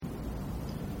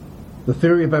The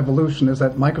theory of evolution is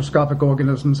that microscopic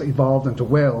organisms evolved into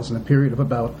whales in a period of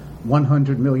about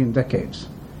 100 million decades.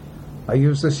 I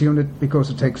use this unit because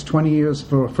it takes 20 years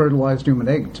for a fertilized human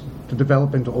egg to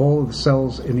develop into all of the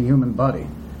cells in a human body.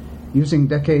 Using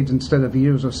decades instead of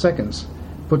years or seconds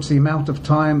puts the amount of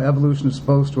time evolution is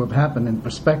supposed to have happened in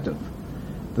perspective.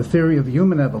 The theory of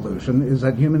human evolution is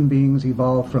that human beings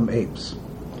evolved from apes.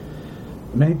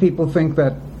 Many people think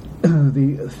that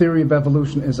the theory of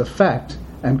evolution is a fact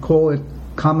and call it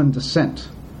common descent.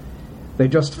 They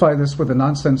justify this with the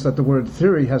nonsense that the word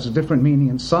theory has a different meaning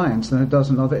in science than it does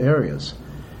in other areas.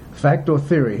 Fact or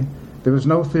theory, there is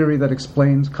no theory that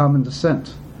explains common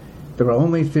descent. There are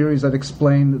only theories that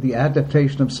explain the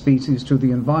adaptation of species to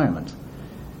the environment.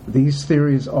 These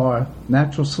theories are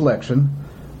natural selection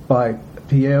by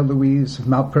Pierre-Louis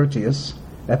Maupertuis,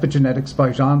 epigenetics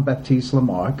by Jean-Baptiste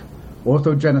Lamarck,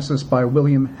 orthogenesis by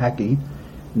William Hackey,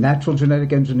 natural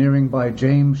genetic engineering by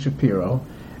James Shapiro,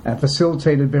 and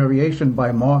facilitated variation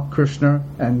by Mark Kirshner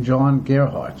and John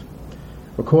Gerhardt.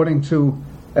 According to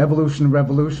Evolution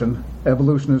Revolution,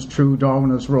 Evolution is True,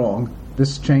 Darwin is Wrong,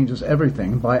 This Changes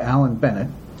Everything by Alan Bennett,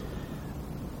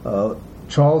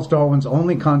 Charles Darwin's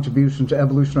only contribution to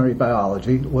evolutionary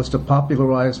biology was to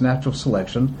popularize natural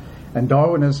selection, and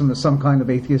Darwinism is some kind of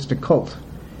atheistic cult.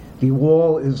 De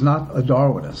Waal is not a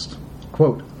Darwinist.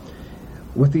 Quote,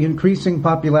 with the increasing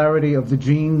popularity of the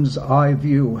gene's eye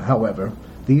view, however,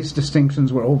 these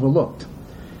distinctions were overlooked.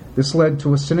 This led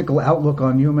to a cynical outlook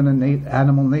on human and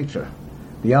animal nature.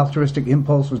 The altruistic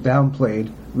impulse was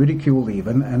downplayed, ridiculed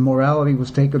even, and morality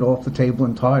was taken off the table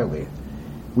entirely.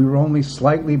 We were only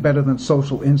slightly better than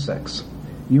social insects.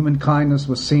 Human kindness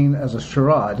was seen as a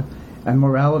charade, and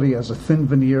morality as a thin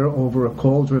veneer over a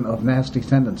cauldron of nasty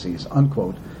tendencies,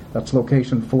 unquote. That's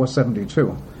location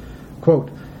 472. Quote,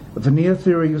 veneer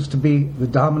theory used to be the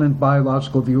dominant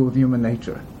biological view of human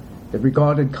nature. It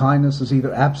regarded kindness as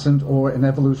either absent or an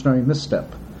evolutionary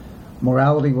misstep.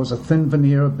 Morality was a thin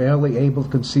veneer barely able to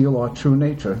conceal our true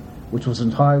nature, which was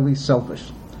entirely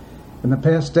selfish. In the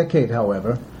past decade,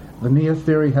 however, veneer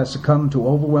theory has succumbed to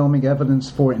overwhelming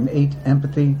evidence for innate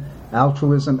empathy,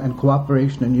 altruism, and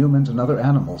cooperation in humans and other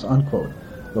animals, unquote.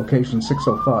 Location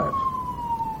 605.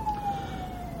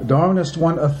 Darwinists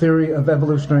want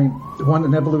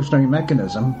an evolutionary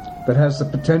mechanism that has the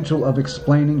potential of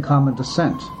explaining common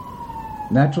descent.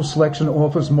 Natural selection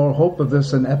offers more hope of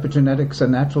this than epigenetics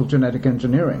and natural genetic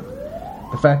engineering.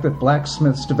 The fact that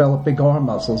blacksmiths develop big arm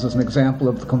muscles is an example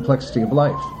of the complexity of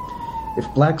life.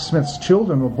 If blacksmiths'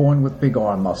 children were born with big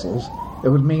arm muscles, it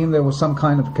would mean there was some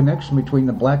kind of connection between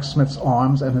the blacksmith's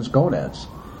arms and his gonads,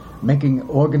 making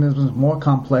organisms more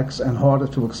complex and harder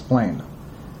to explain.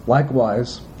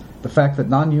 Likewise, the fact that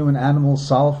non-human animals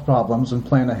solve problems and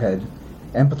plan ahead,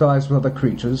 empathize with other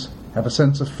creatures, have a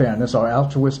sense of fairness, are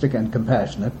altruistic and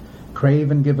compassionate, crave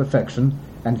and give affection,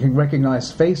 and can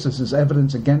recognize faces is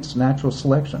evidence against natural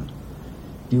selection.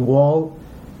 De Waal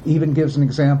even gives an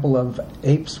example of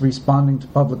apes responding to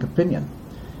public opinion.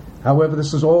 However,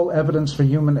 this is all evidence for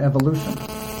human evolution.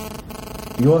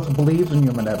 The author believes in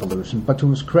human evolution, but to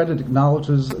his credit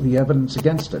acknowledges the evidence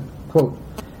against it. Quote,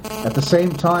 at the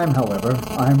same time, however,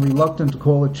 I am reluctant to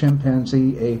call a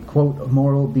chimpanzee a, quote,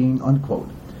 moral being, unquote.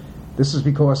 This is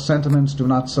because sentiments do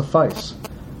not suffice.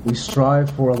 We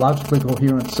strive for a logically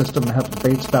coherent system and have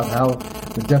debates about how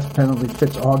the death penalty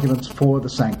fits arguments for the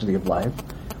sanctity of life,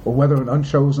 or whether an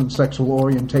unchosen sexual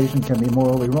orientation can be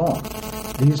morally wrong.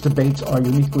 These debates are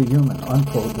uniquely human,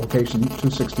 unquote, location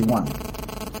 261.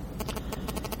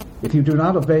 If you do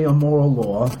not obey a moral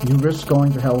law, you risk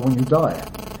going to hell when you die.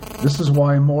 This is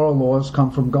why moral laws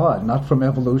come from God, not from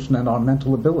evolution and our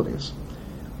mental abilities.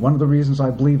 One of the reasons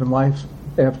I believe in life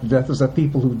after death is that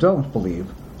people who don't believe,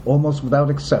 almost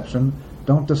without exception,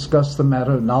 don't discuss the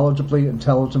matter knowledgeably,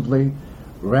 intelligently,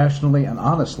 rationally, and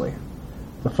honestly.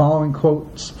 The following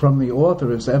quotes from the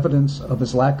author is evidence of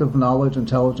his lack of knowledge,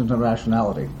 intelligence, and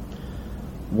rationality.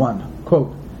 1.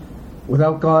 Quote,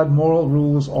 without God, moral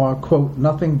rules are, quote,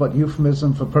 nothing but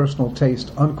euphemism for personal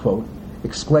taste, unquote,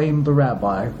 exclaimed the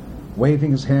rabbi,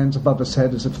 waving his hands above his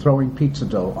head as if throwing pizza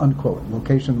dough, unquote.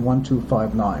 Location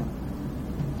 1259.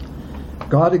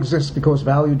 God exists because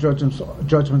value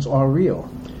judgments are real.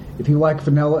 If you like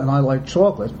vanilla and I like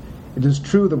chocolate, it is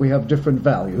true that we have different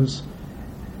values.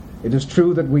 It is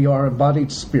true that we are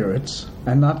embodied spirits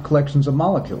and not collections of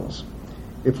molecules.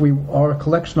 If we are a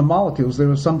collection of molecules,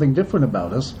 there is something different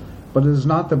about us, but it is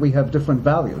not that we have different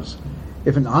values.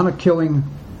 If an honor killing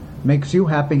makes you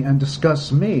happy and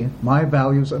disgusts me, my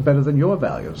values are better than your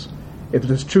values. If it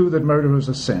is true that murder is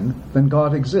a sin, then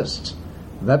God exists.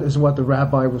 That is what the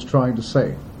rabbi was trying to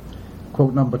say.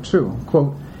 Quote number 2,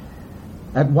 quote,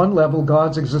 At one level,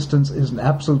 God's existence is an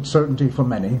absolute certainty for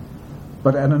many,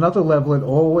 but at another level it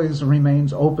always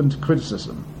remains open to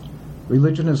criticism.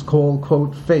 Religion is called,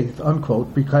 quote, faith,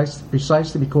 unquote,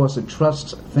 precisely because it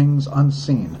trusts things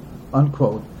unseen,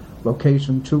 unquote,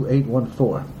 location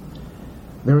 2814.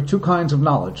 There are two kinds of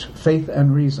knowledge, faith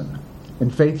and reason. In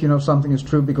faith, you know something is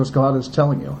true because God is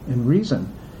telling you. In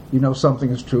reason, you know something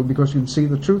is true because you can see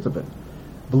the truth of it.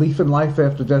 Belief in life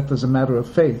after death is a matter of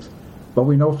faith, but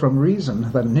we know from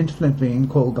reason that an infinite being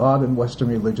called God in Western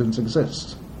religions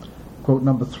exists. Quote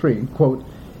number 3, quote,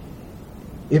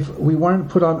 if we weren't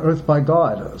put on earth by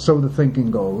God, so the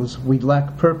thinking goes, we'd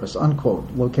lack purpose, unquote,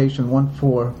 location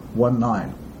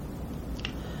 1419.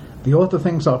 The author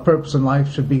thinks our purpose in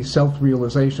life should be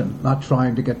self-realization, not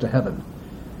trying to get to heaven.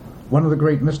 One of the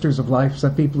great mysteries of life is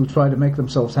that people who try to make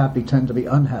themselves happy tend to be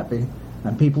unhappy,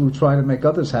 and people who try to make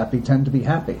others happy tend to be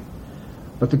happy.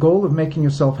 But the goal of making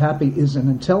yourself happy is an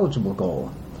intelligible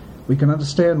goal. We can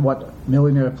understand what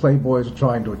millionaire playboys are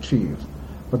trying to achieve,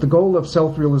 but the goal of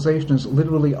self-realization is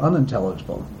literally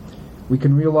unintelligible. We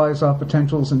can realize our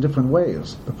potentials in different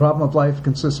ways. The problem of life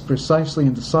consists precisely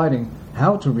in deciding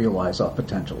how to realize our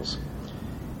potentials.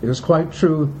 It is quite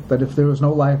true that if there is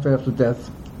no life after death,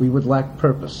 we would lack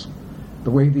purpose.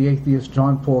 The way the atheist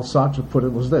John Paul Sartre put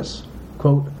it was this,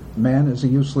 quote, man is a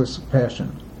useless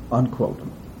passion, unquote.